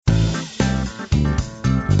Welcome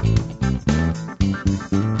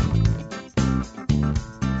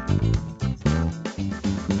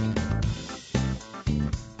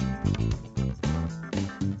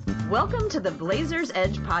to the Blazers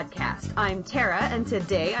Edge podcast. I'm Tara, and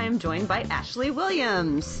today I am joined by Ashley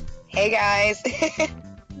Williams. Hey, guys.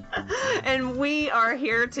 And we are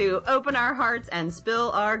here to open our hearts and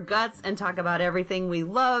spill our guts and talk about everything we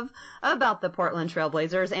love about the Portland Trail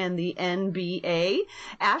Blazers and the NBA.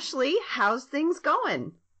 Ashley, how's things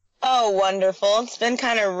going? Oh, wonderful. It's been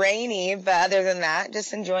kind of rainy, but other than that,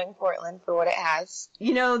 just enjoying Portland for what it has.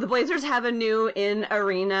 You know, the Blazers have a new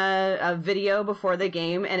in-arena video before the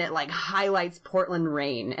game, and it, highlights Portland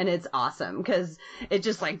rain, and it's awesome, because it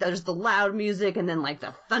just, there's the loud music, and then,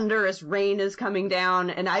 the thunderous rain is coming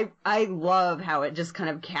down, and I love how it just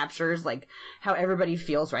kind of captures, how everybody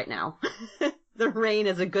feels right now. The rain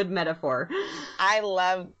is a good metaphor. I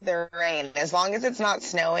love the rain. As long as it's not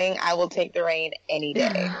snowing, I will take the rain any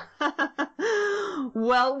day.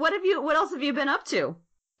 Well, what else have you been up to?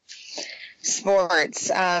 Sports.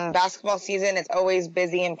 Basketball season is always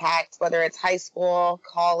busy and packed, whether it's high school,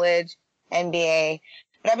 college, NBA.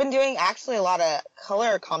 But I've been doing actually a lot of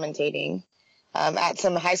color commentating at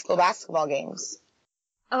some high school basketball games.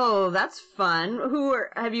 Oh, that's fun.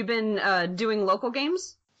 Have you been doing local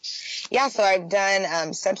games? Yeah, so I've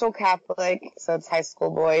done Central Catholic, so it's high school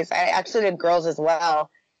boys. I actually did girls as well.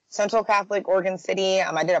 Central Catholic, Oregon City.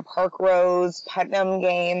 I did a Park Rose, Putnam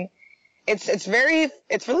game. It's really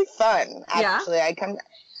fun, actually. Yeah?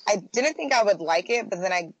 I didn't think I would like it, but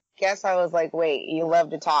then I guess I was like, wait, you love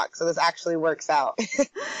to talk, so this actually works out.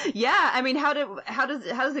 Yeah, how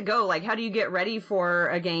does it go? How do you get ready for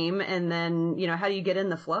a game, and then, how do you get in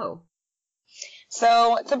the flow?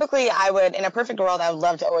 So typically in a perfect world, I would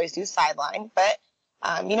love to always do sideline, but,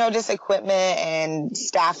 just equipment and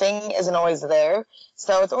staffing isn't always there.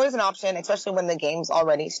 So it's always an option, especially when the game's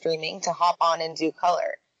already streaming, to hop on and do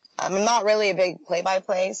color. I'm not really a big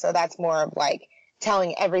play-by-play, so that's more of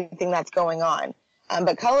telling everything that's going on.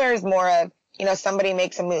 But color is more of, somebody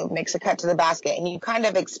makes a move, makes a cut to the basket, and you kind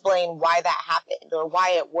of explain why that happened or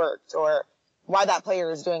why it worked or why that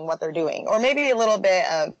player is doing what they're doing, or maybe a little bit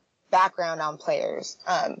of background on players.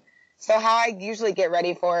 So how I usually get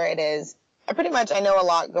ready for it is I know a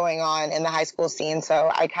lot going on in the high school scene, so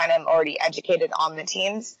I kind of am already educated on the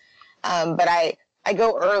teams. But I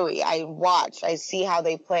go early. I watch. I see how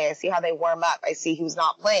they play. I see how they warm up. I see who's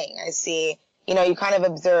not playing. I see, you kind of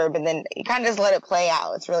observe, and then you kind of just let it play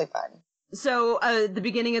out. It's really fun. So, the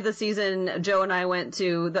beginning of the season, Joe and I went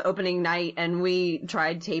to the opening night, and we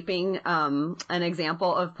tried taping an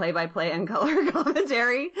example of play-by-play and color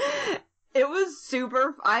commentary. It was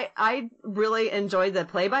super. I really enjoyed the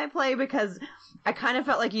play-by-play because I kind of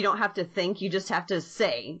felt like you don't have to think, you just have to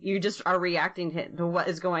say. You just are reacting to what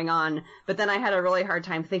is going on. But then I had a really hard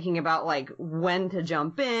time thinking about, when to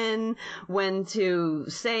jump in, when to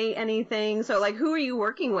say anything. So, who are you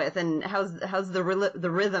working with, and how's the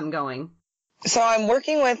rhythm going? So I'm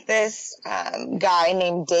working with this guy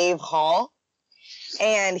named Dave Hall,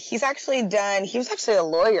 and he was actually a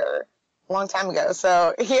lawyer a long time ago,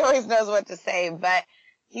 so he always knows what to say, but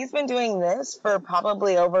he's been doing this for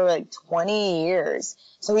probably over 20 years.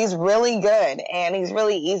 So he's really good, and he's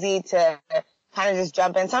really easy to kind of just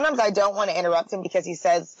jump in. Sometimes I don't want to interrupt him because he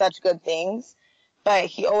says such good things, but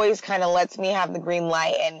he always kind of lets me have the green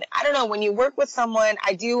light. And I don't know, when you work with someone,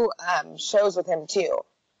 I do shows with him too.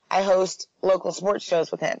 I host local sports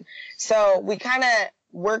shows with him. So we kind of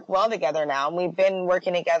work well together now. And we've been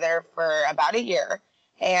working together for about a year,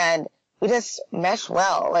 and we just mesh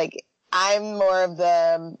well. I'm more of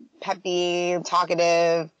the peppy,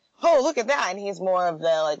 talkative, oh, look at that. And he's more of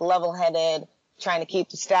the level-headed, trying to keep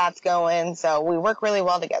the stats going. So we work really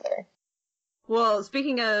well together. Well,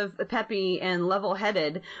 speaking of peppy and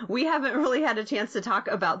level-headed, we haven't really had a chance to talk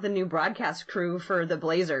about the new broadcast crew for the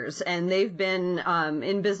Blazers, and they've been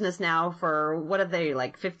in business now for, what are they,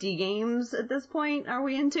 50 games at this point are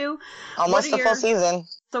we into? Almost the full season.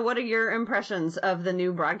 So what are your impressions of the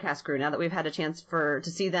new broadcast crew now that we've had a chance to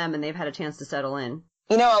see them and they've had a chance to settle in?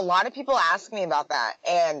 A lot of people ask me about that,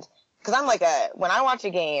 and because I'm when I watch a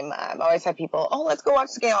game, I always have people, oh, let's go watch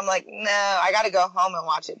the game. I'm like, no, I got to go home and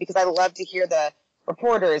watch it because I love to hear the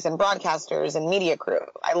reporters and broadcasters and media crew.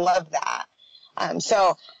 I love that.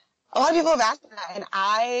 So a lot of people have asked that, and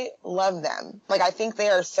I love them. I think they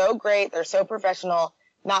are so great. They're so professional,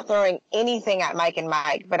 not throwing anything at Mike and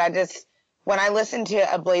Mike. But when I listen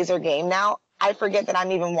to a Blazer game now, I forget that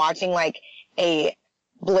I'm even watching a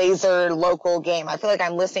Blazer local game. I feel like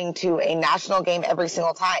I'm listening to a national game every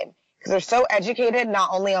single time. Because they're so educated, not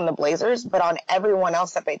only on the Blazers, but on everyone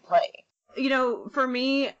else that they play. For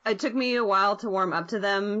me, it took me a while to warm up to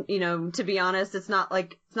them. To be honest, it's not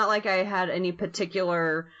like I had any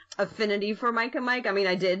particular affinity for Mike and Mike. I mean,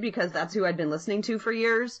 I did because that's who I'd been listening to for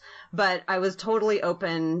years, but I was totally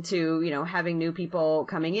open to, having new people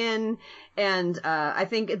coming in. And, I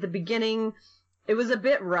think at the beginning it was a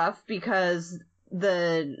bit rough because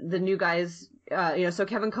the new guys, so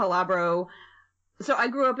Kevin Calabro. So I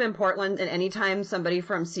grew up in Portland, and anytime somebody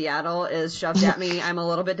from Seattle is shoved at me, I'm a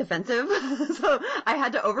little bit defensive. So I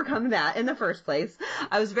had to overcome that in the first place.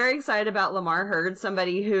 I was very excited about Lamar Hurd,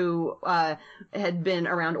 somebody who had been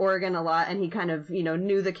around Oregon a lot, and he kind of,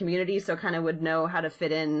 knew the community, so kind of would know how to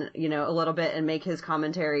fit in, a little bit and make his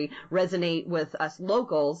commentary resonate with us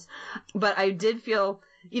locals. But I did feel,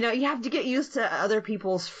 you have to get used to other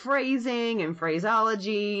people's phrasing and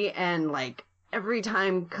phraseology, and like, every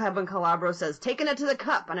time Kevin Calabro says, taking it to the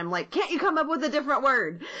cup, and I'm like, can't you come up with a different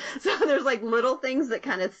word? So there's like little things that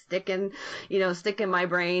kind of stick in my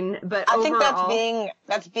brain. But I overall, think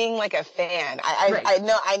that's being like a fan. Right.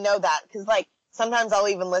 I know that because like sometimes I'll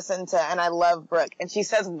even listen to, and I love Brooke, and she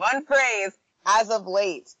says one phrase as of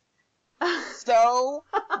late so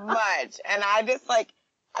much, and I just like,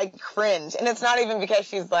 I cringe. And it's not even because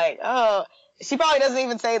she's like, oh, she probably doesn't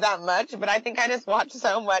even say that much, but I think I just watch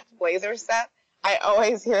so much Blazers stuff. I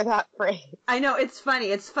always hear that phrase. I know, it's funny.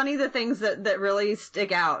 It's funny the things that really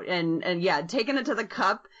stick out. And yeah, taking it to the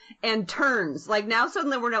cup and turns. Like now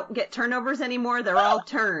suddenly we don't get turnovers anymore. They're all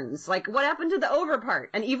turns. Like what happened to the over part?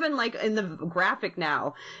 And even like in the graphic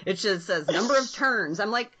now, it just says number of turns. I'm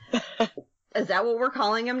like, is that what we're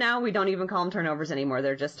calling them now? We don't even call them turnovers anymore.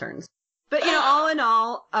 They're just turns. But, all in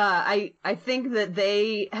all, I think that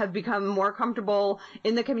they have become more comfortable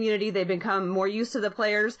in the community. They've become more used to the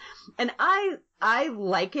players. And I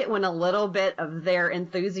like it when a little bit of their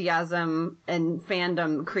enthusiasm and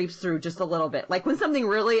fandom creeps through just a little bit. Like when something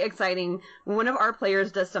really exciting, when one of our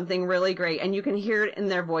players does something really great and you can hear it in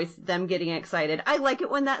their voice, them getting excited. I like it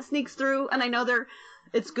when that sneaks through. And I know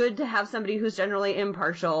it's good to have somebody who's generally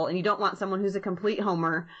impartial, and you don't want someone who's a complete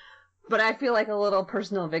homer. But I feel like a little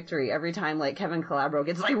personal victory every time, like, Kevin Calabro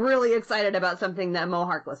gets, like, really excited about something that Mo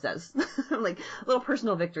Harkless says. Like, a little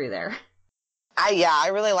personal victory there. I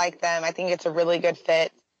really like them. I think it's a really good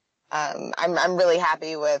fit. I'm really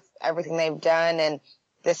happy with everything they've done, and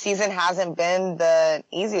the season hasn't been the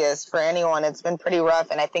easiest for anyone. It's been pretty rough,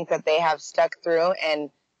 and I think that they have stuck through and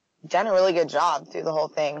done a really good job through the whole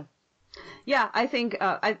thing. Yeah, I think,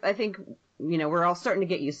 we're all starting to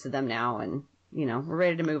get used to them now, and we're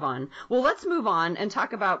ready to move on. Well, let's move on and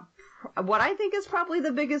talk about what I think is probably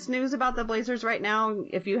the biggest news about the Blazers right now.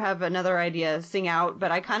 If you have another idea, sing out.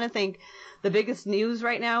 But I kind of think the biggest news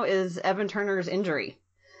right now is Evan Turner's injury.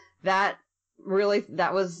 That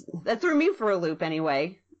threw me for a loop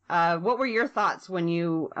anyway. What were your thoughts when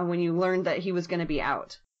you learned that he was going to be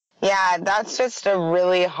out? Yeah, that's just a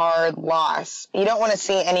really hard loss. You don't want to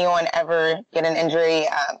see anyone ever get an injury,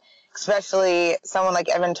 especially someone like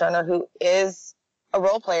Evan Turner, who is a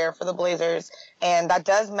role player for the Blazers, and that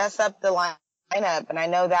does mess up the lineup. And I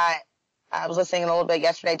know that I was listening a little bit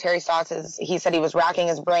yesterday. Terry Stotts, he said he was racking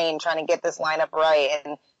his brain trying to get this lineup right,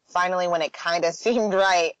 and finally, when it kind of seemed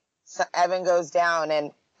right, Evan goes down.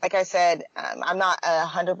 And like I said, I'm not a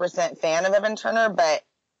 100% fan of Evan Turner, but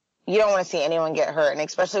you don't want to see anyone get hurt, and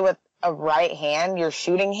especially with a right hand, your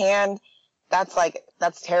shooting hand,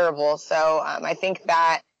 that's terrible. So I think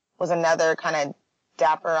that was another kind of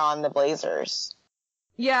dapper on the Blazers.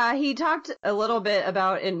 Yeah, he talked a little bit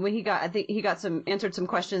about, and when I think he answered some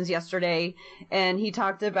questions yesterday, and he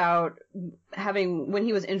talked about when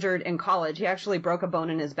he was injured in college, he actually broke a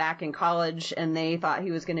bone in his back in college, and they thought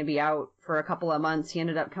he was going to be out for a couple of months. He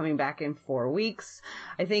ended up coming back in 4 weeks.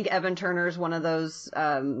 I think Evan Turner's one of those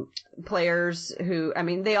players who, I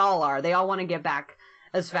mean, they all are. They all want to get back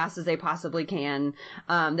as fast as they possibly can.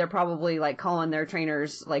 They're probably like calling their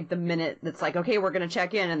trainers like the minute that's like, okay, we're going to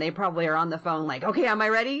check in, and they probably are on the phone like, okay, am I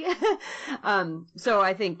ready? So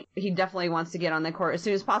I think he definitely wants to get on the court as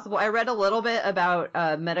soon as possible. I read a little bit about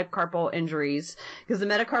metacarpal injuries, because the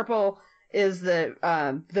metacarpal is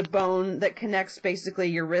the bone that connects basically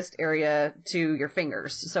your wrist area to your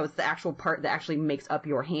fingers. So it's the actual part that actually makes up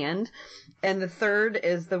your hand. And the third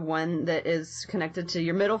is the one that is connected to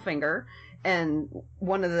your middle finger. And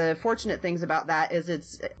one of the fortunate things about that is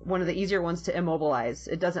it's one of the easier ones to immobilize.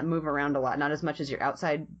 It doesn't move around a lot, not as much as your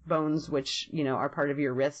outside bones, which, are part of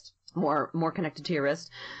your wrist, more connected to your wrist.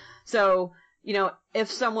 So, if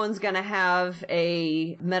someone's going to have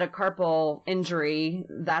a metacarpal injury,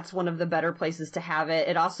 that's one of the better places to have it.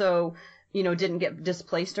 It also didn't get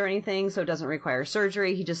displaced or anything, so it doesn't require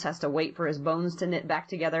surgery. He just has to wait for his bones to knit back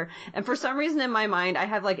together. And for some reason in my mind, I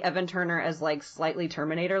have like Evan Turner as like slightly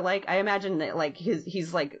Terminator-like. I imagine that like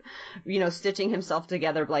he's like, stitching himself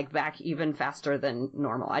together like back even faster than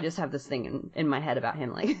normal. I just have this thing in my head about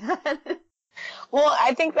him like that. Well,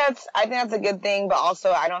 I think that's a good thing, but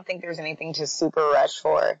also I don't think there's anything to super rush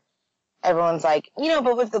for. Everyone's like,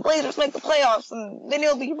 but if the Blazers make the playoffs, then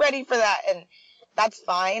he'll be ready for that. And that's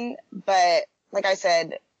fine. But like I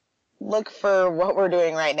said, look for what we're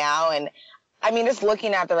doing right now. And I mean, just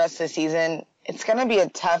looking at the rest of the season, it's going to be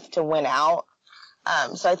tough to win out.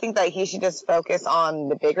 So I think that he should just focus on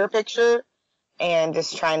the bigger picture and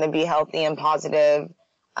just trying to be healthy and positive.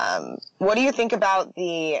 What do you think about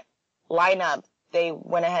the lineup they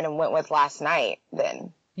went ahead and went with last night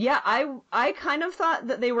then? Yeah, I kind of thought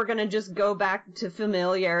that they were going to just go back to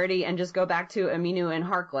familiarity and just go back to Aminu and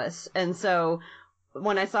Harkless. And so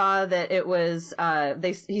when I saw that it was,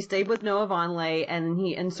 he stayed with Noah Vonleh and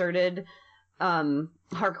he inserted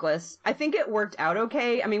Harkless, I think it worked out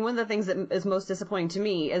okay. I mean, one of the things that is most disappointing to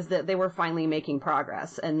me is that they were finally making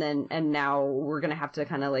progress, and now we're going to have to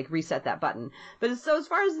kind of like reset that button. But so as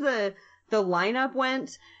far as the lineup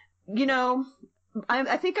went,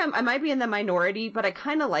 I think I might be in the minority, but I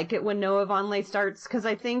kind of like it when Noah Vonleh starts, because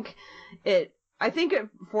I think it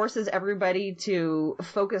forces everybody to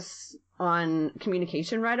focus on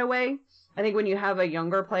communication right away. I think when you have a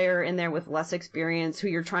younger player in there with less experience who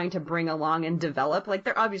you're trying to bring along and develop, like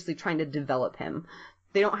they're obviously trying to develop him.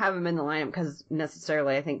 They don't have him in the lineup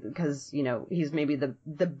because he's maybe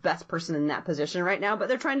the best person in that position right now, but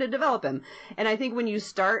they're trying to develop him. And I think when you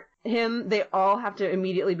start him, they all have to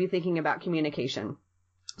immediately be thinking about communication.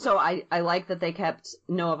 So I like that they kept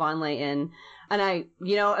Noah Vonleh in. And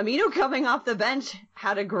Aminu coming off the bench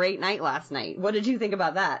had a great night last night. What did you think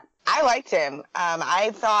about that? I liked him.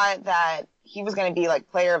 I thought that he was going to be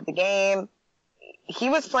like player of the game. He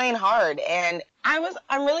was playing hard, and I'm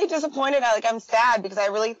really disappointed. I'm sad because I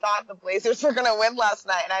really thought the Blazers were going to win last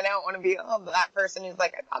night, and I don't want to be that person who's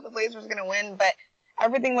like, I thought the Blazers were going to win, but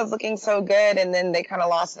everything was looking so good, and then they kind of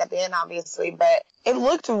lost it at the end, obviously, but it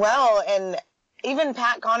looked well, and even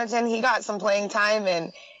Pat Connaughton, he got some playing time,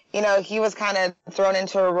 and, he was kind of thrown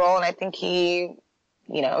into a role, and I think he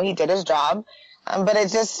did his job. But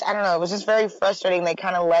it just, I don't know, it was just very frustrating. They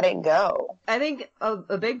kind of let it go. I think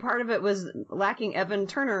a big part of it was lacking Evan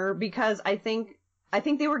Turner because I think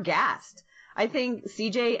they were gassed. I think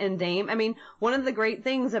CJ and Dame, I mean, one of the great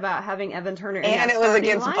things about having Evan Turner in and that it was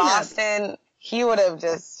against lineup, Boston, he would have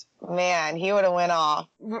went off.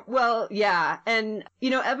 Well, yeah. And,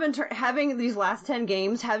 Evan having these last 10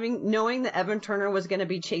 games, knowing that Evan Turner was going to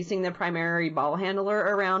be chasing the primary ball handler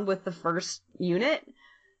around with the first unit,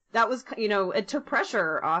 that was, it took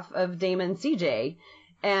pressure off of Dame and CJ,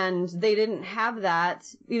 and they didn't have that.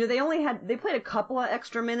 They played a couple of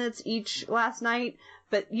extra minutes each last night,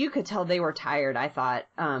 but you could tell they were tired, I thought.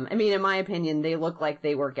 In my opinion, they looked like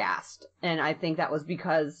they were gassed, and I think that was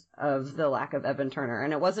because of the lack of Evan Turner,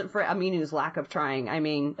 and it wasn't for Aminu's lack of trying. I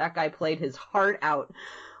mean, that guy played his heart out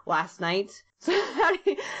last night. So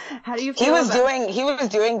how do you feel? He was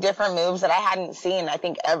doing different moves that I hadn't seen, I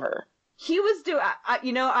think, ever. He was doing,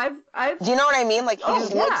 I've. Do you know what I mean? Like,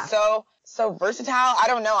 he looked so versatile. I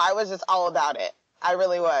don't know. I was just all about it. I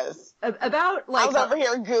really was. I was over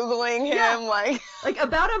here Googling him, yeah. Like,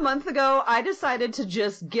 about a month ago, I decided to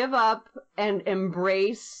just give up and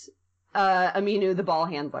embrace Aminu, the ball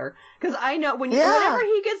handler. Because I know whenever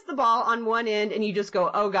he gets the ball on one end and you just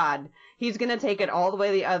go, oh God, he's going to take it all the way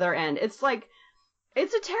to the other end. It's like,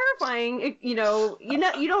 it's a terrifying, you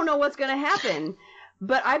don't know what's going to happen.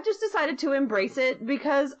 But I've just decided to embrace it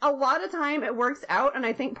because a lot of time it works out, and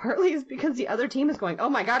I think partly is because the other team is going, oh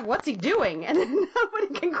my God, what's he doing? And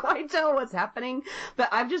nobody can quite tell what's happening. But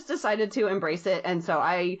I've just decided to embrace it, and so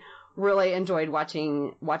I really enjoyed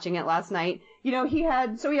watching it last night. He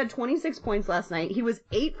had 26 points last night. He was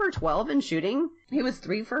 8 for 12 in shooting. He was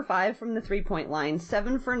 3 for 5 from the 3-point line,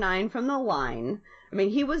 7 for 9 from the line. I mean,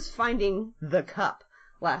 he was finding the cup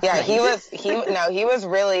last night. Yeah,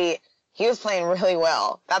 he was playing really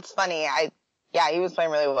well. That's funny. He was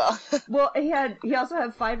playing really well. Well, he also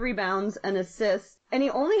had 5 rebounds, an assist, and he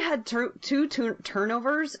only had two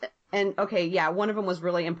turnovers. And okay, yeah, one of them was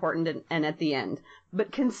really important and at the end.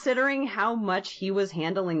 But considering how much he was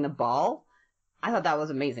handling the ball, I thought that was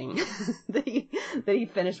amazing that he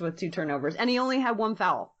finished with 2 turnovers, and he only had 1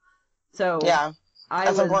 foul. So yeah,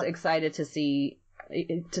 I was excited to see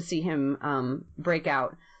him break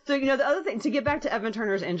out. So, the other thing, to get back to Evan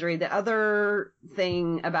Turner's injury, the other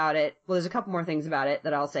thing about it, well, there's a couple more things about it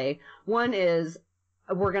that I'll say. One is,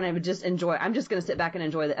 I'm just going to sit back and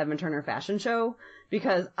enjoy the Evan Turner fashion show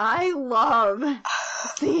because I love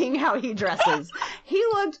seeing how he dresses. He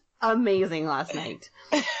looked amazing last night.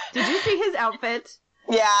 Did you see his outfit?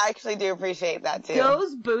 Yeah, I actually do appreciate that too.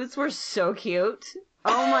 Those boots were so cute.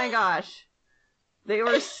 Oh my gosh. They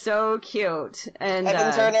were so cute. And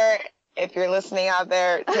Evan Turner, if you're listening out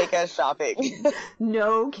there, take us shopping.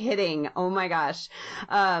 No kidding. Oh my gosh.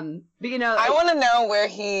 But I want to know where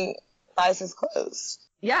he buys his clothes.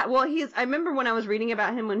 Yeah, well, I remember when I was reading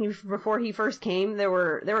about him before he first came, there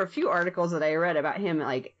were a few articles that I read about him,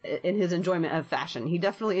 like, in his enjoyment of fashion. He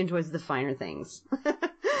definitely enjoys the finer things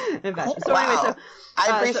in fashion. So wow. anyway,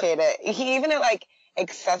 I appreciate it. He even, like,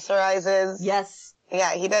 accessorizes. Yes.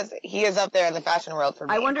 Yeah, he does. He is up there in the fashion world for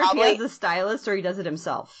me. I wonder if he has a stylist or he does it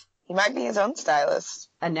himself. He might be his own stylist.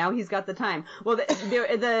 And now he's got the time. Well,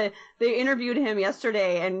 they interviewed him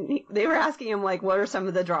yesterday, and they were asking him, like, what are some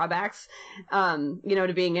of the drawbacks,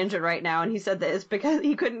 to being injured right now. And he said that it's because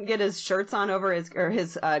he couldn't get his shirts on over his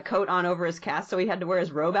coat on over his cast, so he had to wear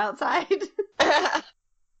his robe outside.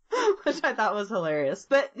 Which I thought was hilarious.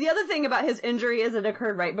 But the other thing about his injury is it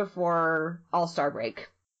occurred right before All-Star break.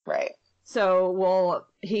 Right. So,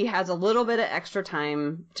 he has a little bit of extra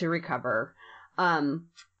time to recover.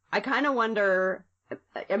 I kind of wonder,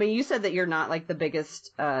 I mean, you said that you're not, like, the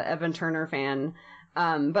biggest Evan Turner fan,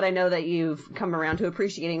 but I know that you've come around to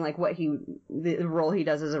appreciating, like, the role he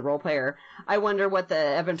does as a role player. I wonder what the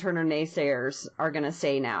Evan Turner naysayers are going to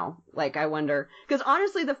say now. Like, I wonder, because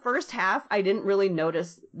honestly, the first half, I didn't really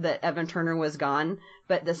notice that Evan Turner was gone,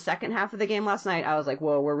 but the second half of the game last night, I was like,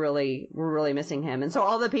 whoa, we're really missing him. And so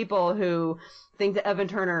all the people who think that Evan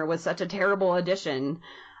Turner was such a terrible addition,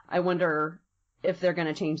 I wonder if they're going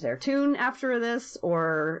to change their tune after this,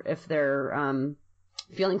 or if they're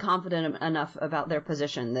feeling confident enough about their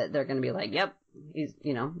position that they're going to be like, yep, he's,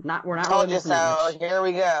 we're not really missing so here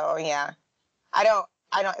we go. Yeah.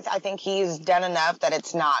 I think he's done enough that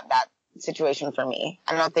it's not that situation for me.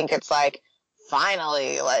 I don't think it's like,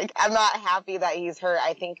 finally, like, I'm not happy that he's hurt.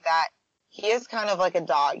 I think that he is kind of like a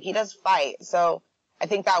dog. He does fight. So I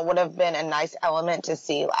think that would have been a nice element to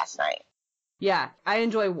see last night. Yeah, I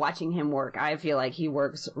enjoy watching him work. I feel like he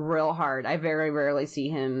works real hard. I very rarely see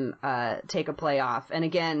him take a play off. And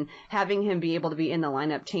again, having him be able to be in the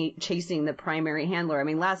lineup chasing the primary handler. I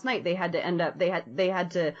mean, last night they had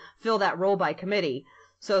to fill that role by committee.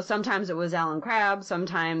 So sometimes it was Alan Crabb,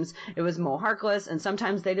 sometimes it was Mo Harkless, and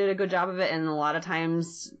sometimes they did a good job of it, and a lot of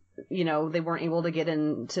times, they weren't able to get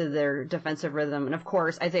into their defensive rhythm. And of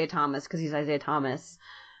course, Isaiah Thomas, because he's Isaiah Thomas,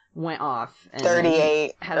 went off and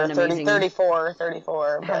 38 had an 30, amazing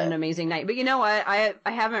 34 had an amazing night. But you know what, I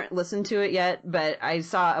haven't listened to it yet, but I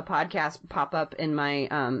saw a podcast pop up in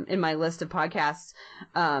my list of podcasts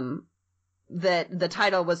that the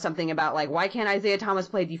title was something about, like, why can't Isaiah Thomas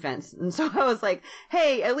play defense? And so I was like,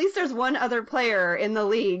 hey, at least there's one other player in the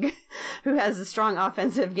league who has a strong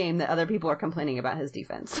offensive game that other people are complaining about his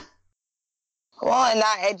defense. Well, and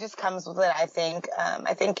that it just comes with it, I think.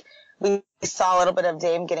 I think we saw a little bit of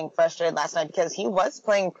Dame getting frustrated last night because he was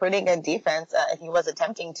playing pretty good defense. He was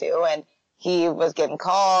attempting to, and he was getting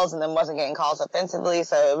calls and then wasn't getting calls offensively.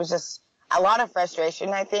 So it was just a lot of frustration,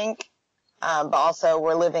 I think. But also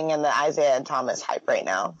we're living in the Isaiah Thomas hype right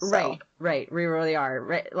now. So. Right. We really are.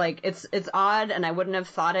 Right. Like, it's odd, and I wouldn't have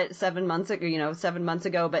thought it 7 months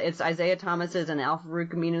ago, but it's Isaiah Thomas's and Al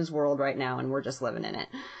Farouq Amina's world right now, and we're just living in it.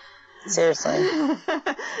 Seriously.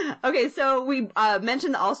 Okay, so we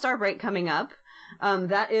mentioned the All-Star break coming up.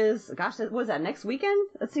 That is, was that next weekend?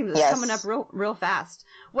 That seems it's coming up real fast.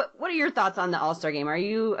 What are your thoughts on the All-Star game? Are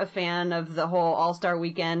you a fan of the whole All-Star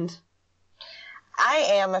weekend? I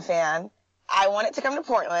am a fan. I want it to come to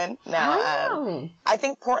Portland. Now, I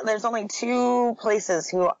think there's only 2 places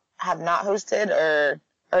who have not hosted or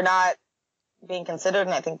not being considered,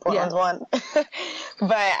 and I think Portland's one.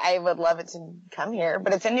 But I would love it to come here.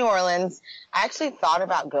 But it's in New Orleans. I actually thought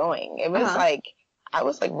about going. It was I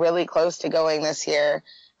was really close to going this year.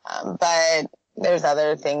 But there's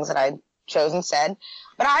other things that I chose instead.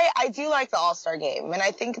 But I do like the All-Star game, and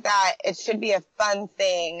I think that it should be a fun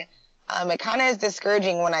thing. It kind of is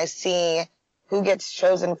discouraging when I see who gets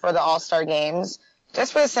chosen for the All-Star games,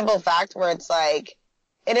 just for the simple fact where it's like,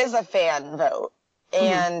 it is a fan vote.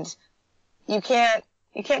 And you can't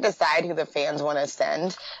decide who the fans want to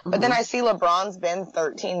send. But then I see LeBron's been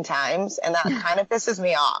 13 times, and that kind of pisses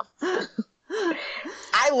me off.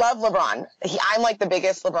 I love LeBron. I'm like the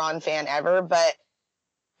biggest LeBron fan ever, but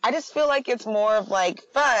I just feel like it's more of like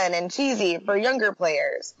fun and cheesy for younger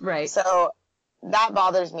players. Right. So that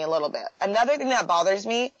bothers me a little bit. Another thing that bothers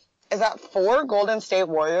me is that 4 Golden State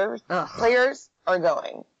Warriors players are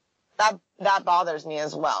going. that bothers me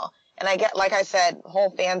as well. And I get, like I said, whole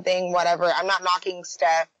fan thing, whatever. I'm not knocking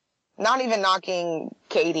Steph, not even knocking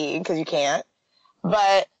Katie, because you can't.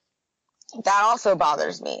 But that also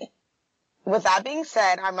bothers me. With that being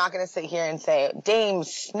said, I'm not going to sit here and say Dame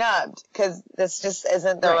snubbed, because this just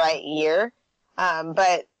isn't the right year.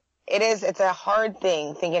 But it's a hard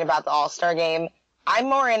thing thinking about the All-Star game. I'm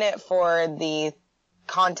more in it for the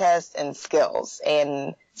contest and skills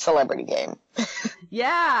and celebrity game.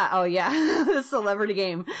 Yeah. Oh, yeah. The celebrity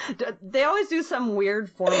game. They always do some weird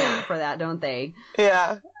format for that, don't they?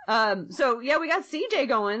 Yeah. So, yeah, we got CJ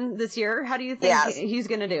going this year. How do you think he's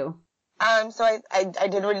going to do? So I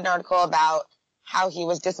did read an article about how he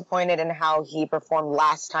was disappointed in how he performed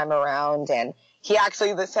last time around. And he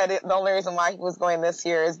actually said the only reason why he was going this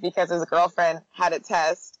year is because his girlfriend had a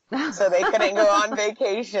test. So they couldn't go on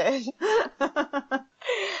vacation.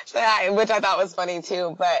 Which I thought was funny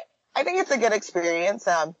too, but I think it's a good experience.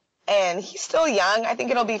 And he's still young. I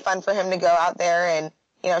think it'll be fun for him to go out there and,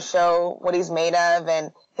 show what he's made of.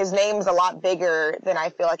 And his name's a lot bigger than I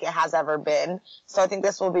feel like it has ever been. So I think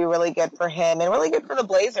this will be really good for him and really good for the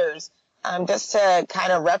Blazers, just to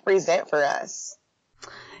kind of represent for us.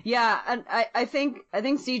 Yeah. And I think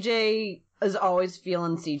CJ is always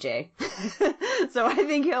feeling CJ. So I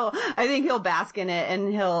think he'll bask in it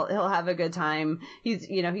and he'll have a good time. He's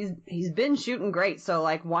been shooting great. So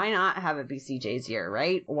like, why not have it be CJ's year,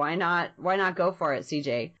 right? Why not go for it,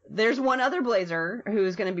 CJ? There's one other Blazer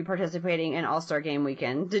who's going to be participating in All-Star Game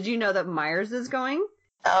weekend. Did you know that Myers is going?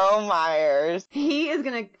 Oh, Myers. He is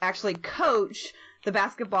going to actually coach the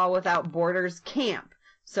Basketball Without Borders camp.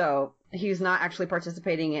 So he's not actually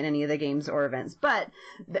participating in any of the games or events. But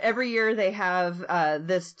every year they have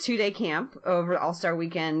this 2-day camp over All-Star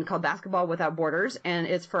Weekend called Basketball Without Borders, and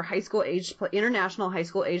it's for international high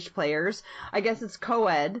school aged players. I guess it's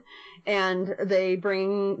co-ed, and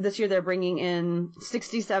this year they're bringing in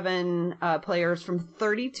 67 players from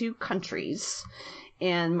 32 countries,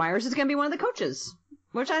 and Myers is going to be one of the coaches,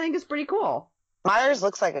 which I think is pretty cool. Myers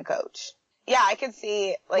looks like a coach. Yeah, I could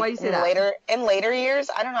see, like, in later years,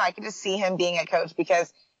 I don't know, I could just see him being a coach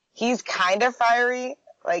because he's kind of fiery.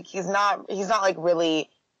 Like, he's not like really,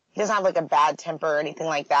 he doesn't have like a bad temper or anything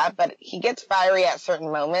like that, but he gets fiery at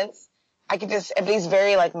certain moments. But he's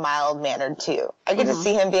very like mild mannered too. I could just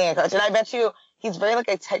see him being a coach. And I bet you he's very like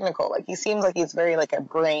a technical, like he seems like he's very like a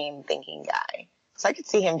brain thinking guy. So I could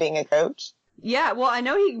see him being a coach. Yeah, well, I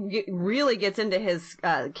know he really gets into his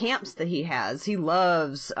camps that he has. He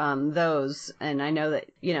loves those, and I know that,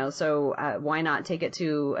 so why not take it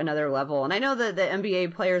to another level? And I know that the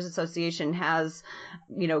NBA Players Association has,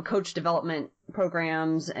 coach development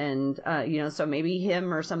programs, and, so maybe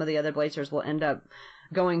him or some of the other Blazers will end up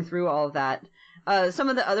going through all of that. Some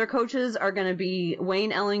of the other coaches are going to be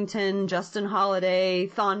Wayne Ellington, Justin Holiday,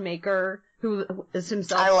 Thon Maker, who is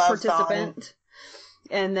himself a participant. Thon.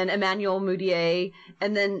 And then Emmanuel Mudiay,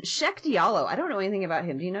 and then Sheck Diallo. I don't know anything about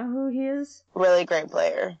him. Do you know who he is? Really great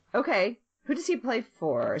player. Okay. Who does he play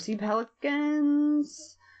for? Is he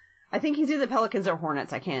Pelicans? I think he's either Pelicans or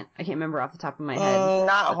Hornets. I can't remember off the top of my head.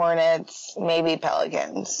 Not Hornets. Maybe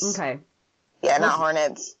Pelicans. Okay. Yeah, not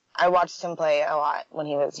Hornets. I watched him play a lot when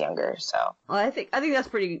he was younger, so. Well, I think that's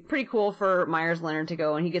pretty cool for Myers Leonard to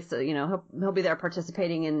go, and he gets to, he'll be there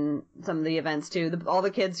participating in some of the events too. All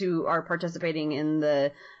the kids who are participating in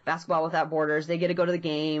the Basketball Without Borders, they get to go to the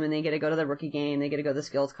game, and they get to go to the rookie game, they get to go to the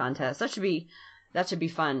skills contest. That should be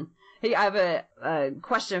fun. Hey, I have a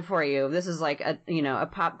question for you. This is like a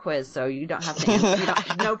pop quiz, so you don't have to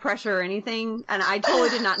answer. No pressure or anything. And I totally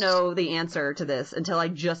did not know the answer to this until I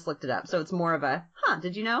just looked it up. So it's more of a,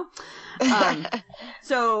 did you know?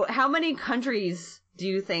 So how many countries do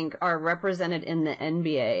you think are represented in the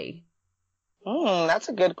NBA? That's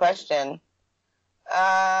a good question.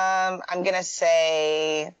 I'm going to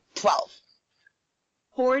say 12.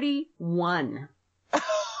 41.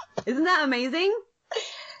 Isn't that amazing?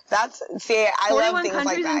 I love things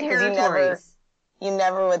like that because you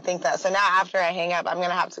never would think that. So now after I hang up, I'm going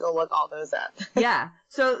to have to go look all those up. Yeah.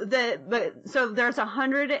 So there's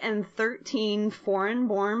 113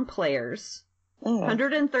 foreign-born players,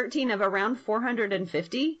 113 of around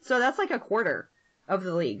 450. So that's like a quarter of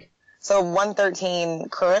the league. So 113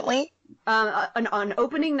 currently? On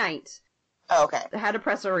opening night. Oh, okay. They had a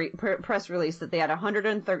press release that they had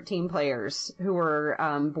 113 players who were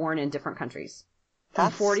born in different countries. From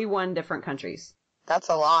 41 different countries. That's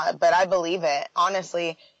a lot, but I believe it.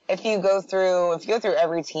 Honestly, if you go through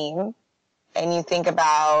every team and you think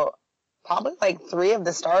about probably like 3 of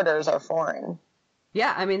the starters are foreign.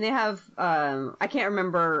 Yeah, I mean, they have, I can't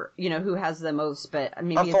remember, who has the most, but A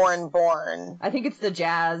maybe foreign born. I think it's the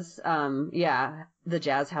Jazz. Yeah, the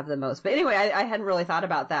Jazz have the most. But anyway, I hadn't really thought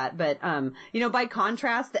about that. But, by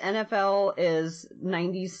contrast, the NFL is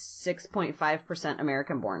 96.5%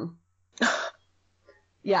 American born.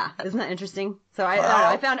 Yeah, isn't that interesting? So I don't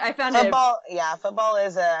know, I found football. Yeah, football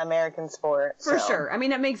is an American sport. For sure. I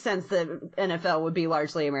mean, it makes sense that NFL would be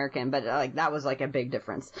largely American, but that was a big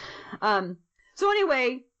difference. So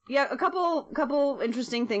anyway, yeah, a couple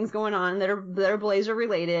interesting things going on that are Blazer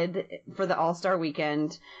related for the All-Star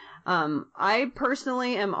weekend. I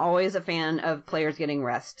personally am always a fan of players getting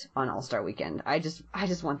rest on All-Star weekend. I just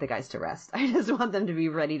want the guys to rest. I just want them to be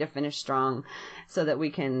ready to finish strong so that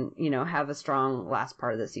we can, have a strong last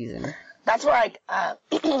part of the season. That's where I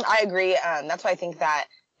agree. That's why I think that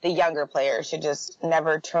the younger players should just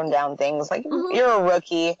never turn down things. Like, you're a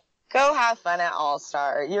rookie, go have fun at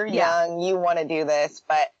All-Star. You're young, you want to do this,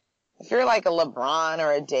 but if you're like a LeBron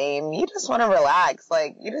or a Dame, you just want to relax.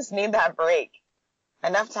 Like, you just need that break.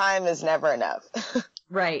 Enough time is never enough.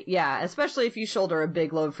 Right, yeah, especially if you shoulder a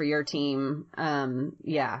big load for your team.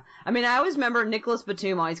 Yeah. I mean, I always remember Nicholas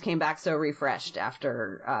Batum always came back so refreshed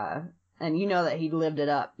after, and you know that he lived it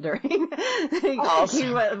up during, he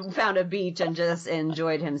found a beach and just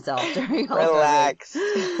enjoyed himself during all Relax.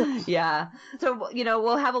 Yeah. So,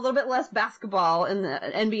 we'll have a little bit less basketball in the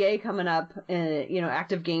NBA coming up,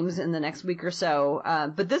 active games in the next week or so.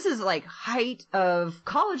 But this is height of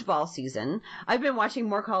college ball season. I've been watching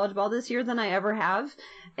more college ball this year than I ever have.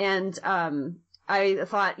 And, I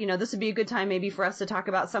thought, this would be a good time maybe for us to talk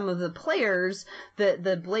about some of the players that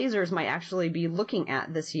the Blazers might actually be looking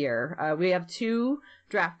at this year. We have 2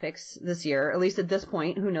 draft picks this year, at least at this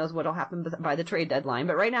point. Who knows what'll happen by the trade deadline.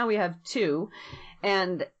 But right now we have 2.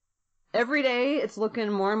 And every day it's looking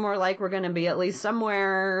more and more like we're going to be at least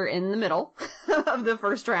somewhere in the middle of the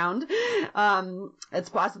first round. It's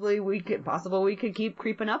possible we could keep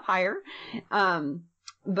creeping up higher.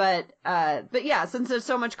 But yeah, since there's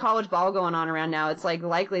so much college ball going on around now, it's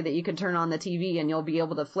likely that you can turn on the TV and you'll be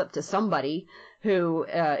able to flip to somebody who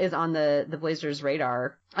is on the Blazers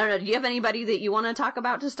radar. I don't know. Do you have anybody that you want to talk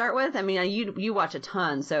about to start with? I mean, you watch a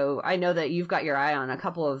ton, so I know that you've got your eye on a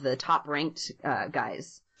couple of the top ranked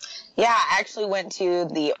guys. Yeah, I actually went to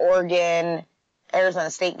the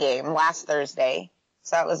Oregon-Arizona State game last Thursday,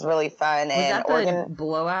 so that was really fun. Was that the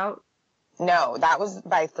blowout? No, that was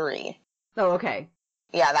by 3. Oh, okay.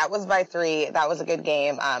 Yeah, that was by 3. That was a good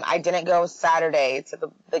game. I didn't go Saturday to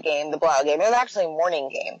the blowout game. It was actually a morning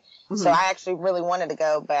game. Mm-hmm. So I actually really wanted to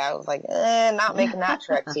go, but I was like, not making that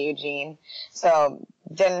trek to Eugene. So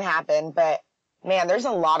didn't happen. But man, there's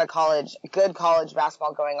a lot of good college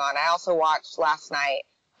basketball going on. I also watched last night,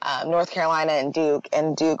 North Carolina and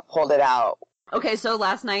Duke pulled it out. Okay, so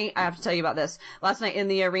last night, I have to tell you about this. Last night in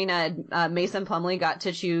the arena, Mason Plumlee got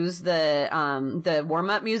to choose the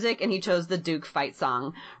warm-up music, and he chose the Duke fight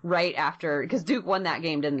song right after, because Duke won that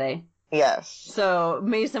game, didn't they? Yes. So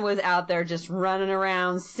Mason was out there just running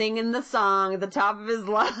around, singing the song at the top of his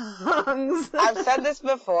lungs. I've said this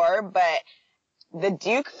before, but the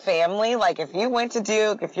Duke family, if you went to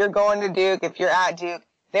Duke, if you're going to Duke, if you're at Duke,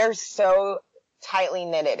 they're so tightly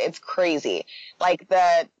knitted. It's crazy.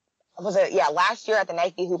 Last year at the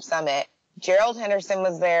Nike Hoop Summit, Gerald Henderson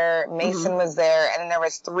was there, Mason was there, and then there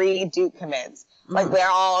was 3 Duke commits. They're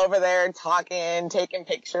all over there talking, taking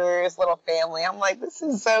pictures, little family. I'm like, this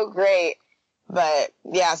is so great. But,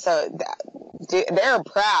 yeah, so they're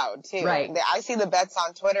proud, too. Right. I see the bets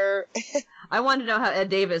on Twitter. I wanted to know how Ed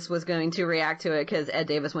Davis was going to react to it, because Ed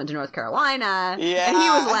Davis went to North Carolina, yeah. And he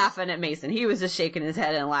was laughing at Mason. He was just shaking his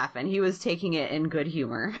head and laughing. He was taking it in good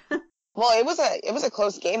humor. Well, it was a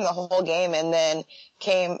close game the whole game, and then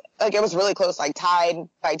it was really close, tied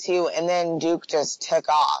by 2, and then Duke just took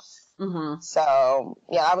off. Mm-hmm. So,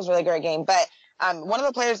 yeah, that was a really great game. But one of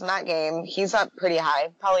the players in that game, he's up pretty high,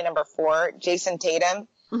 probably number 4, Jason Tatum.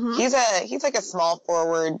 Mm-hmm. He's like a small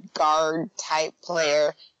forward guard type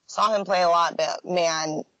player. Saw him play a lot, but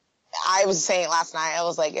man, I was saying last night, I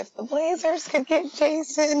was like, if the Blazers could get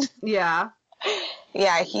Jason. Yeah.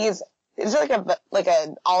 Yeah, he's like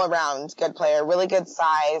an all-around good player, really good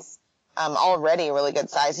size, already really good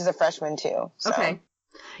size. He's a freshman too. So. Okay.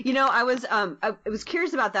 I was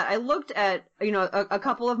curious about that. I looked at, a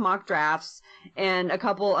couple of mock drafts and a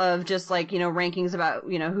couple of just rankings about,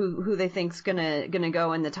 who they think's gonna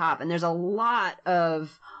go in the top. And there's a lot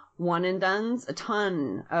of one and dones, a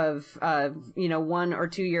ton of, 1 or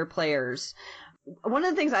 2 year players. One of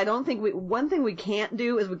the things one thing we can't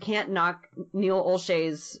do is we can't knock Neil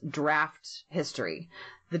Olshey's draft history.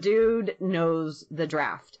 The dude knows the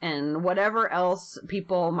draft, and whatever else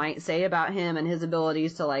people might say about him and his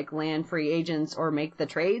abilities to like land free agents or make the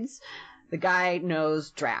trades, the guy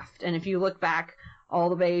knows draft. And if you look back all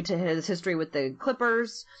the way to his history with the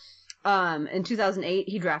Clippers, in 2008,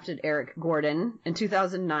 he drafted Eric Gordon. In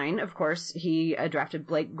 2009, of course, he drafted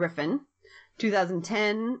Blake Griffin.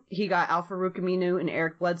 2010, he got Al-Farouq Aminu and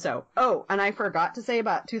Eric Bledsoe. Oh, and I forgot to say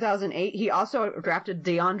about 2008, he also drafted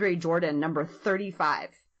DeAndre Jordan, number 35.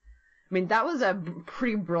 I mean, that was a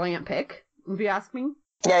pretty brilliant pick, if you ask me.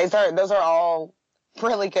 Yeah, those are all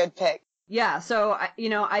really good picks. Yeah, so,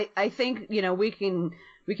 I think, we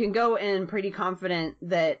can go in pretty confident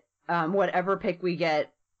that whatever pick we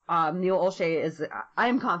get, Neil Olshey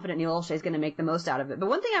I'm confident Neil Olshey is going to make the most out of it. But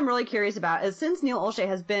one thing I'm really curious about is since Neil Olshey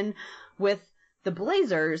has been with the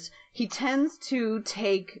Blazers, he tends to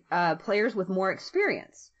take players with more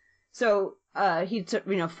experience. So he took,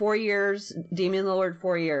 4 years, Damian Lillard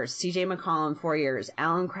 4 years, CJ McCollum 4 years,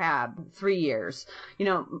 Alan Crabb 3 years.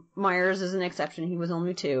 Myers is an exception. He was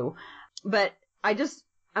only 2. But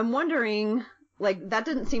I'm wondering, like, that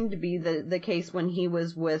didn't seem to be the case when he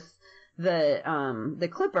was with the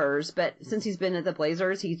Clippers, but since he's been at the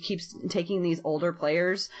Blazers, he keeps taking these older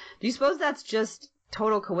players. Do you suppose that's just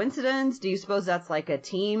total coincidence? Do you suppose that's like a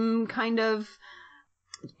team kind of,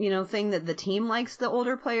 thing that the team likes the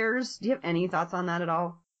older players? Do you have any thoughts on that at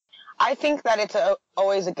all? I think that it's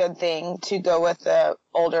always a good thing to go with the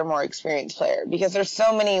older, more experienced player because there's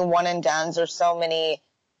so many one and dones. There's so many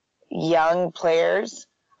young players.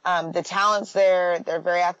 The talent's there. They're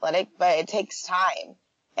very athletic, but it takes time.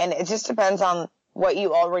 And it just depends on what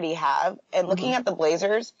you already have. And looking at the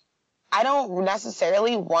Blazers, I don't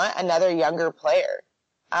necessarily want another younger player.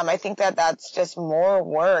 I think that that's just more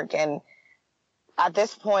work. And at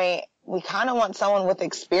this point, we kind of want someone with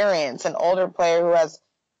experience, an older player who has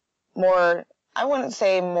more, I wouldn't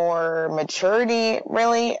say more maturity,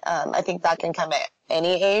 really. I think that can come at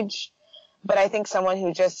any age. But I think someone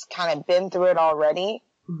who just kind of been through it already.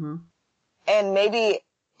 Mm-hmm. And maybe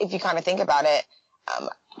if you kind of think about it,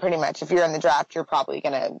 pretty much if you're in the draft, you're probably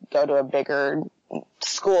going to go to a bigger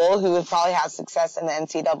school who probably has success in the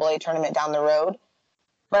NCAA tournament down the road.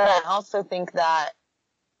 But I also think that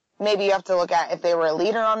maybe you have to look at if they were a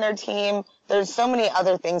leader on their team. There's so many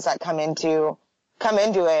other things that come into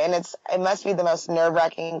it, and it must be the most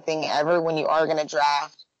nerve-wracking thing ever when you are going to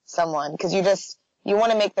draft someone because you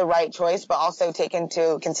want to make the right choice, but also take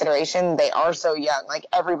into consideration they are so young. Like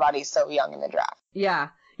everybody's so young in the draft. Yeah.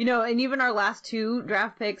 And even our last 2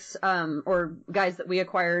 draft picks, or guys that we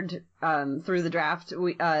acquired through the draft,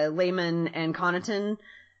 Layman and Connaughton.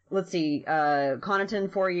 Let's see, Connaughton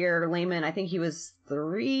 4-year, Layman, I think he was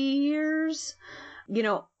 3 years.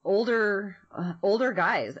 Older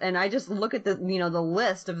guys. And I just look at the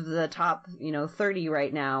list of the top, 30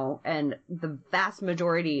 right now, and the vast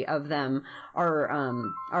majority of them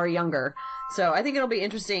are younger. So I think it'll be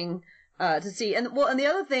interesting to see. And the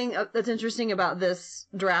other thing that's interesting about this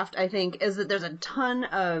draft, I think, is that there's a ton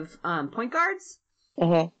of point guards.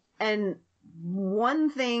 Mm-hmm. And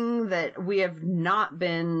one thing that we have not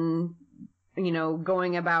been,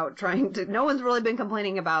 going about trying to, no one's really been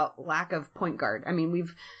complaining about lack of point guard. I mean,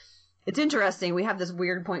 it's interesting. We have this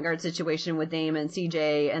weird point guard situation with Dame and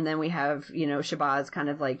CJ, and then we have, Shabazz kind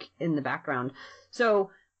of like in the background.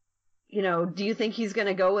 So, do you think he's going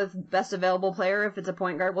to go with best available player? If it's a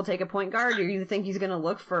point guard, we'll take a point guard, or do you think he's going to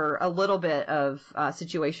look for a little bit of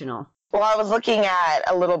situational? Well, I was looking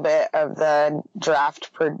at a little bit of the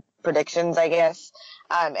draft predictions, I guess.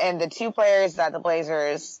 And the 2 players that the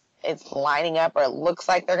Blazers it's lining up or it looks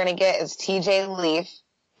like they're going to get is TJ Leaf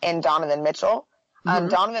and Donovan Mitchell. Mm-hmm.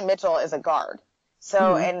 Donovan Mitchell is a guard.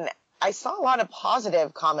 So, and I saw a lot of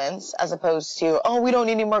positive comments as opposed to, oh, we don't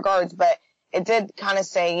need any more guards, but it did kind of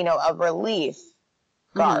say, a relief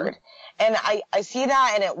guard. And I see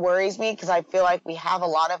that and it worries me because I feel like we have a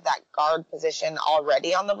lot of that guard position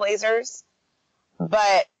already on the Blazers.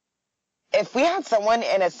 But if we had someone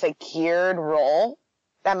in a secured role,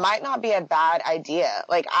 that might not be a bad idea.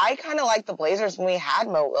 Like, I kind of like the Blazers when we had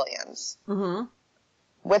Mo Williams. Mm-hmm.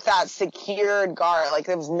 With that secured guard. Like,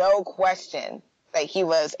 there was no question that he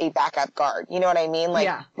was a backup guard. You know what I mean? Like,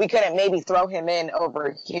 we couldn't maybe throw him in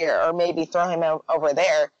over here or maybe throw him in over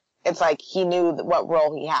there. It's like he knew what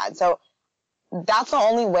role he had. So that's the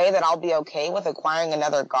only way that I'll be okay with acquiring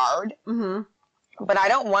another guard. Mm-hmm. But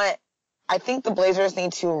I think the Blazers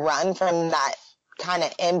need to run from that kind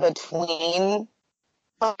of in-between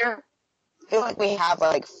player. I feel like we have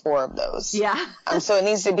like 4 of those. Yeah. So it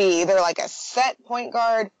needs to be either like a set point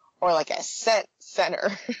guard or like a set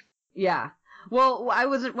center. Yeah. Well,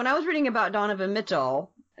 when I was reading about Donovan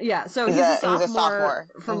Mitchell, Yeah, so he's a sophomore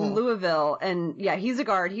from Louisville, and yeah, he's a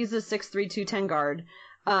guard. He's a 6'3", 210 guard.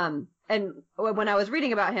 And when I was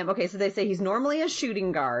reading about him, okay, so they say he's normally a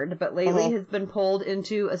shooting guard, but lately has been pulled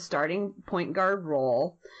into a starting point guard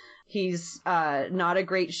role. He's not a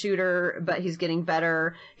great shooter, but he's getting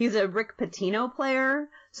better. He's a Rick Pitino player,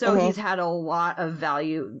 so he's had a lot of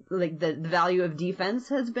value. Like the value of defense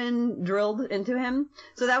has been drilled into him.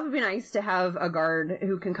 So that would be nice to have a guard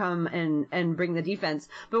who can come and bring the defense.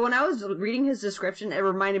 But when I was reading his description, it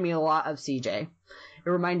reminded me a lot of CJ. It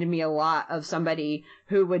reminded me a lot of somebody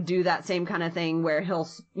who would do that same kind of thing where he'll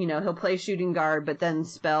play shooting guard, but then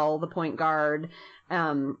spell the point guard.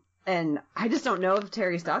 And I just don't know if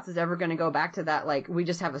Terry Stotts is ever going to go back to that. Like, we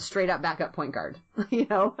just have a straight up backup point guard, you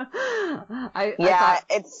know?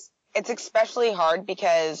 It's especially hard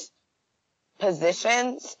because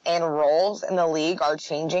positions and roles in the league are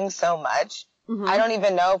changing so much. I don't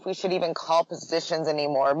even know if we should even call positions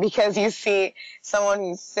anymore because you see someone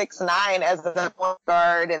who's 6'9" as a point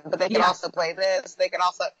guard, but they can also play this. They can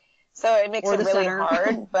also, so it makes it really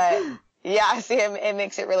hard. But it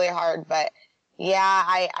makes it really hard. But yeah,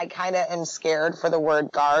 I kind of am scared for the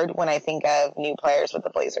word guard when I think of new players with the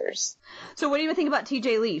Blazers. So what do you think about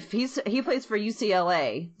TJ Leaf? He plays for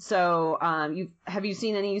UCLA. So have you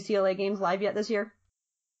seen any UCLA games live yet this year?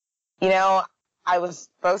 You know, I was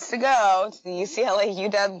supposed to go to the UCLA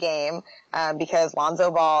UW game because Lonzo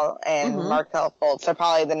Ball and Markelle Fultz are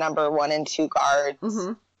probably the number 1 and 2 guards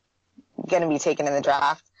going to be taken in the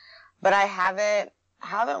draft. But I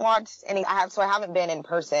haven't watched any. I haven't been in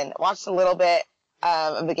person. Watched a little bit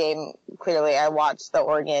of the game. Clearly, I watched the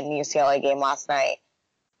Oregon UCLA game last night,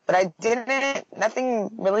 but I didn't. Nothing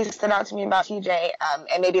really stood out to me about TJ,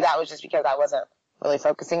 and maybe that was just because I wasn't really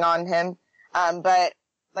focusing on him. But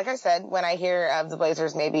like I said, when I hear of the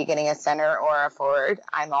Blazers maybe getting a center or a forward,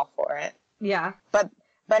 I'm all for it. Yeah. But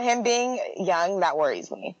him being young, that worries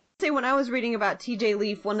me. Say when I was reading about TJ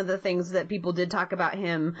Leaf, one of the things that people did talk about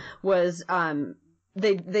him was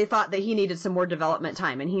they thought that he needed some more development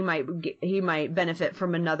time and he might benefit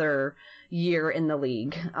from another year in the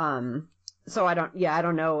league. So I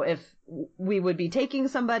don't know if we would be taking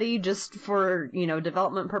somebody just for,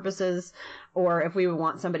 development purposes or if we would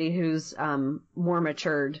want somebody who's more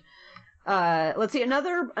matured. Let's see,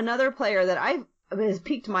 another player that has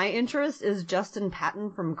piqued my interest is Justin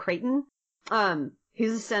Patton from Creighton.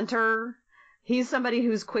 He's a center. He's somebody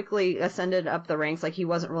who's quickly ascended up the ranks. Like, he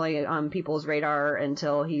wasn't really on people's radar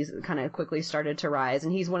until he's kind of quickly started to rise.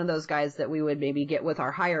 And he's one of those guys that we would maybe get with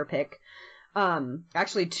our higher pick.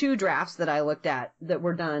 Actually, 2 drafts that I looked at that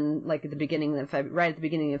were done like right at the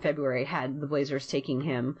beginning of February had the Blazers taking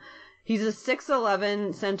him. He's a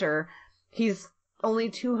 6'11" center. He's only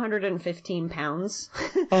 215 pounds.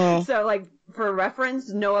 So, like, for reference,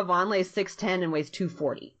 Noah Vonleh is 6'10" and weighs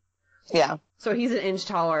 240. Yeah. So he's an inch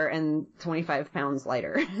taller and 25 pounds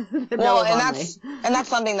lighter. Well, and that's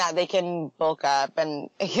something that they can bulk up. And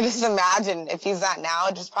you can just imagine if he's that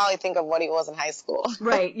now, just probably think of what he was in high school.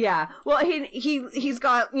 Right. Yeah. Well, he's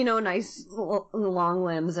got, nice long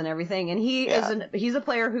limbs and everything. And he's a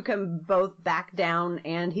player who can both back down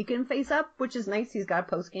and he can face up, which is nice. He's got a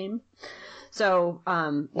post game. So,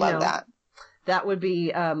 love that. That would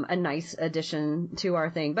be, a nice addition to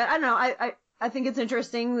our thing. But I don't know. I think it's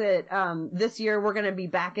interesting that this year we're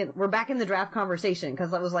back in the draft conversation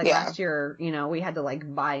because that was last year, we had to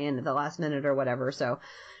buy in at the last minute or whatever. So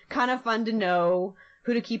kind of fun to know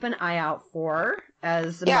who to keep an eye out for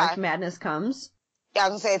as the March Madness comes. Yeah, I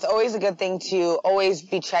was gonna say it's always a good thing to always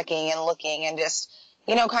be checking and looking and just,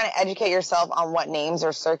 kind of educate yourself on what names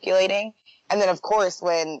are circulating. And then of course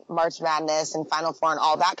when March Madness and Final Four and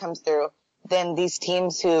all that comes through, then these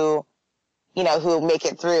teams who make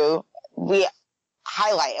it through, we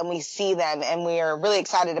highlight and we see them and we are really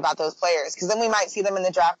excited about those players because then we might see them in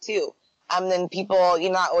the draft too. Then people,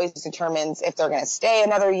 that always determines if they're going to stay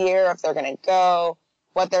another year, if they're going to go,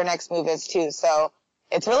 what their next move is too. So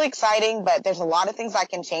it's really exciting, but there's a lot of things that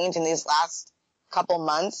can change in these last couple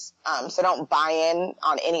months. So don't buy in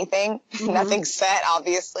on anything. Nothing's set,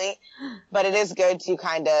 obviously, but it is good to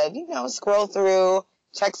kind of, scroll through,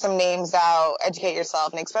 check some names out, educate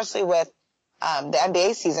yourself, and especially with the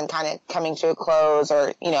NBA season kind of coming to a close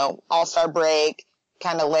or, All-Star break,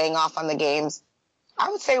 kind of laying off on the games. I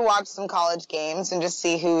would say watch some college games and just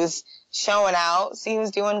see who's showing out, see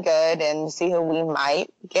who's doing good, and see who we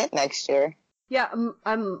might get next year. Yeah,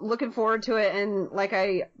 I'm looking forward to it. And like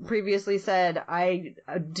I previously said, I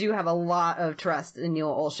do have a lot of trust in Neil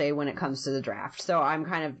Olshey when it comes to the draft. So I'm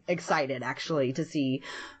kind of excited actually to see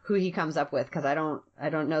who he comes up with because I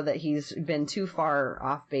don't know that he's been too far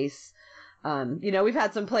off base We've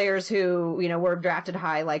had some players who, were drafted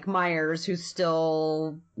high, like Myers, who's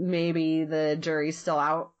still, maybe the jury's still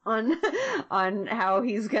out on, on how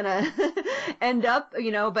he's gonna end up,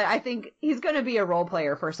 but I think he's gonna be a role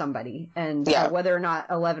player for somebody. And whether or not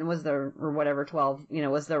 11 was or whatever, 12,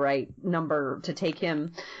 was the right number to take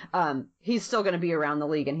him, he's still gonna be around the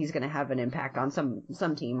league and he's gonna have an impact on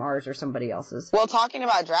some team, ours or somebody else's. Well, talking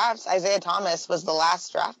about drafts, Isaiah Thomas was the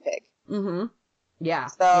last draft pick. Mm-hmm. Yeah.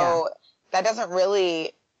 So that can't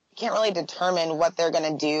really determine what they're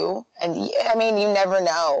going to do. And I mean, you never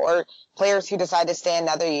know. Or players who decide to stay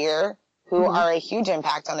another year who are a huge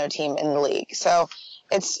impact on their team in the league. So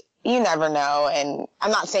you never know. And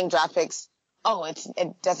I'm not saying draft picks,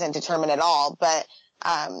 it doesn't determine at all, but,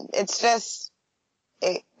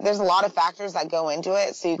 there's a lot of factors that go into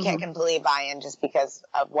it. So you can't completely buy in just because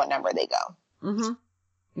of what number they go. Mm-hmm.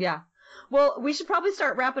 Yeah. Well, we should probably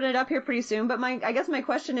start wrapping it up here pretty soon, but I guess my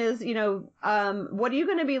question is, what are you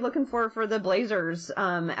going to be looking for the Blazers,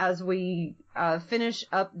 as we, finish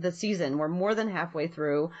up the season? We're more than halfway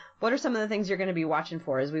through. What are some of the things you're going to be watching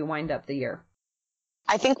for as we wind up the year?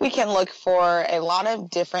 I think we can look for a lot of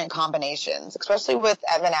different combinations, especially with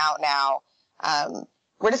Evan out now.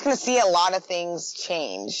 We're just going to see a lot of things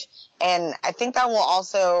change. And I think that will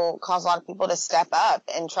also cause a lot of people to step up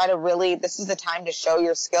and try to this is the time to show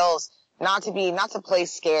your skills. Not to play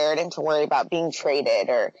scared and to worry about being traded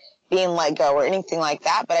or being let go or anything like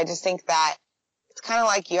that. But I just think that it's kind of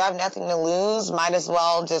like you have nothing to lose. Might as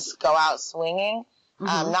well just go out swinging.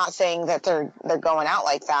 Not saying that they're going out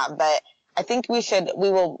like that, but I think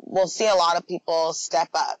we'll see a lot of people step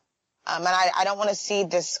up. And I don't want to see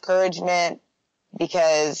discouragement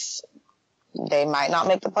because they might not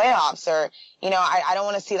make the playoffs or, I don't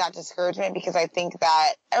want to see that discouragement because I think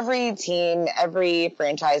that every team, every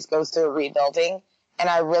franchise goes through rebuilding. And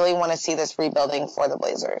I really want to see this rebuilding for the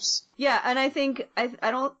Blazers. Yeah. And I think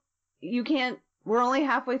we're only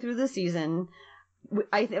halfway through the season.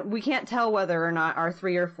 We can't tell whether or not our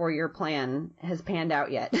 3 or 4 year plan has panned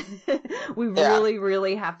out yet. We really,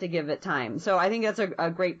 really have to give it time. So I think that's a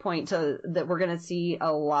great point that we're going to see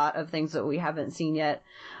a lot of things that we haven't seen yet.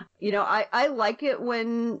 I like it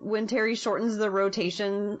when Terry shortens the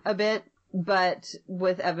rotation a bit, but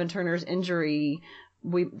with Evan Turner's injury,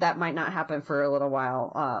 that might not happen for a little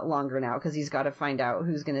while longer now because he's got to find out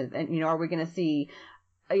who's going to, are we going to see,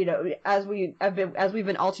 as we've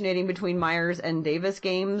been alternating between Myers and Davis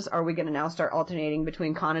games, are we going to now start alternating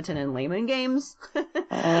between Connaughton and Layman games?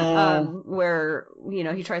 Where,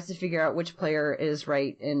 he tries to figure out which player is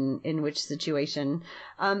right in which situation.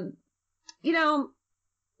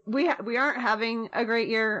 We aren't having a great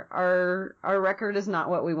year. Our record is not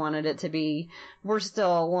what we wanted it to be. We're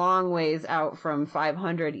still a long ways out from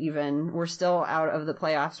 500 even. We're still out of the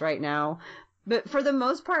playoffs right now. But for the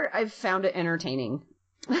most part, I've found it entertaining.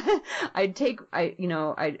 I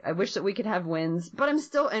wish that we could have wins, but I'm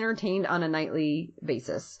still entertained on a nightly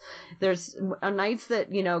basis. There's nights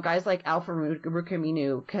that, guys like Alpha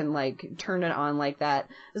Rukaminu can turn it on like that.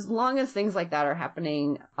 As long as things like that are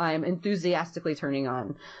happening, I'm enthusiastically turning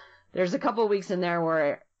on. There's a couple weeks in there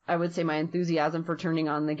where I would say my enthusiasm for turning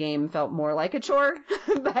on the game felt more like a chore,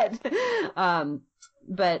 but I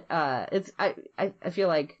feel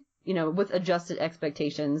like, with adjusted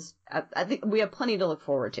expectations, I think we have plenty to look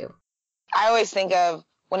forward to. I always think of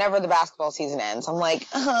whenever the basketball season ends, I'm like,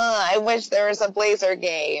 I wish there was a Blazer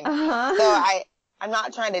game. So I'm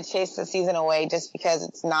not trying to chase the season away just because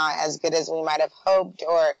it's not as good as we might have hoped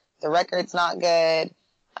or the record's not good.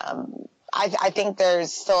 I think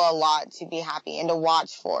there's still a lot to be happy and to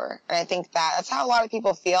watch for. And I think that's how a lot of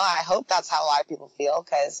people feel. I hope that's how a lot of people feel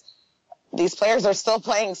because these players are still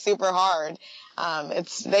playing super hard.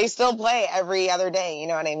 They still play every other day, you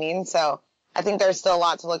know what I mean? So I think there's still a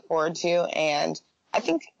lot to look forward to, and I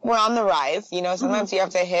think we're on the rise. Sometimes you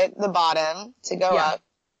have to hit the bottom to go up.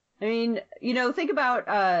 I mean, think about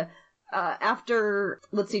after,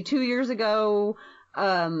 let's see, 2 years ago,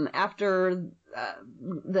 after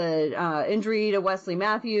the injury to Wesley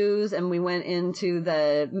Matthews, and we went into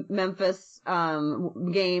the Memphis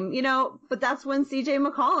game, but that's when CJ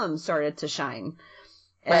McCollum started to shine.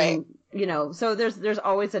 And, so there's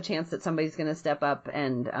always a chance that somebody's going to step up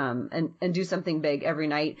and do something big every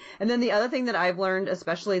night. And then the other thing that I've learned,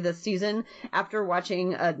 especially this season, after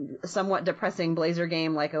watching a somewhat depressing Blazer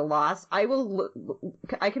game like a loss, I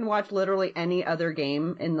can watch literally any other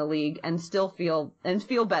game in the league and still feel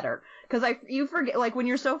better. Because you forget, like, when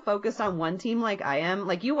you're so focused on one team like I am,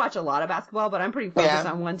 like, you watch a lot of basketball, but I'm pretty focused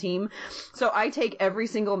on one team. So I take every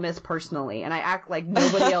single miss personally, and I act like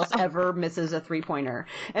nobody else ever misses a three-pointer.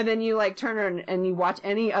 And then you, like, turn and you watch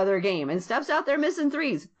any other game, and Steph's out there missing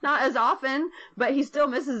threes. Not as often, but he still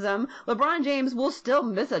misses them. LeBron James will still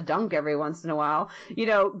miss a dunk every once in a while. You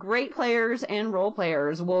know, great players and role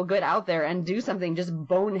players will get out there and do something just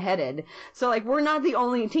boneheaded. So, like, we're not the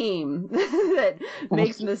only team that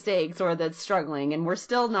makes mistakes or that's struggling, and we're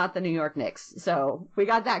still not the New York Knicks. So we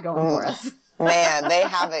got that going for us. Man, they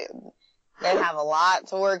have a lot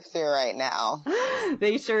to work through right now.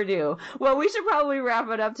 They sure do. Well, we should probably wrap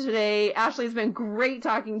it up today. Ashley, it's been great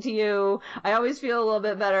talking to you. I always feel a little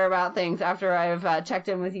bit better about things after I've checked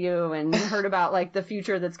in with you and heard about, like, the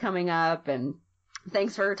future that's coming up, and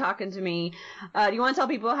thanks for talking to me. Do you want to tell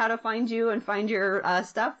people how to find you and find your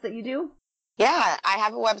stuff that you do? Yeah, I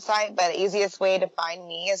have a website, but the easiest way to find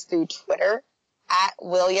me is through Twitter at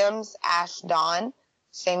WilliamsAshDawn.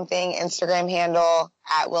 Same thing, Instagram handle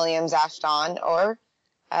at WilliamsAshDawn, or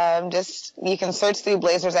just you can search through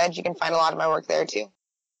Blazers Edge. You can find a lot of my work there too.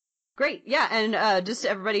 Great. Yeah. And just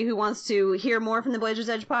everybody who wants to hear more from the Blazers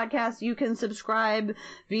Edge podcast, you can subscribe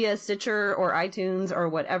via Stitcher or iTunes or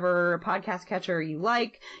whatever podcast catcher you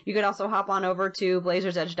like. You could also hop on over to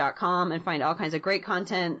blazersedge.com and find all kinds of great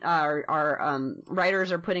content. Our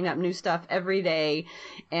writers are putting up new stuff every day,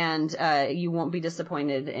 and you won't be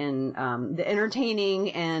disappointed in the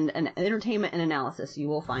entertainment and analysis you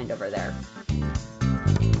will find over there.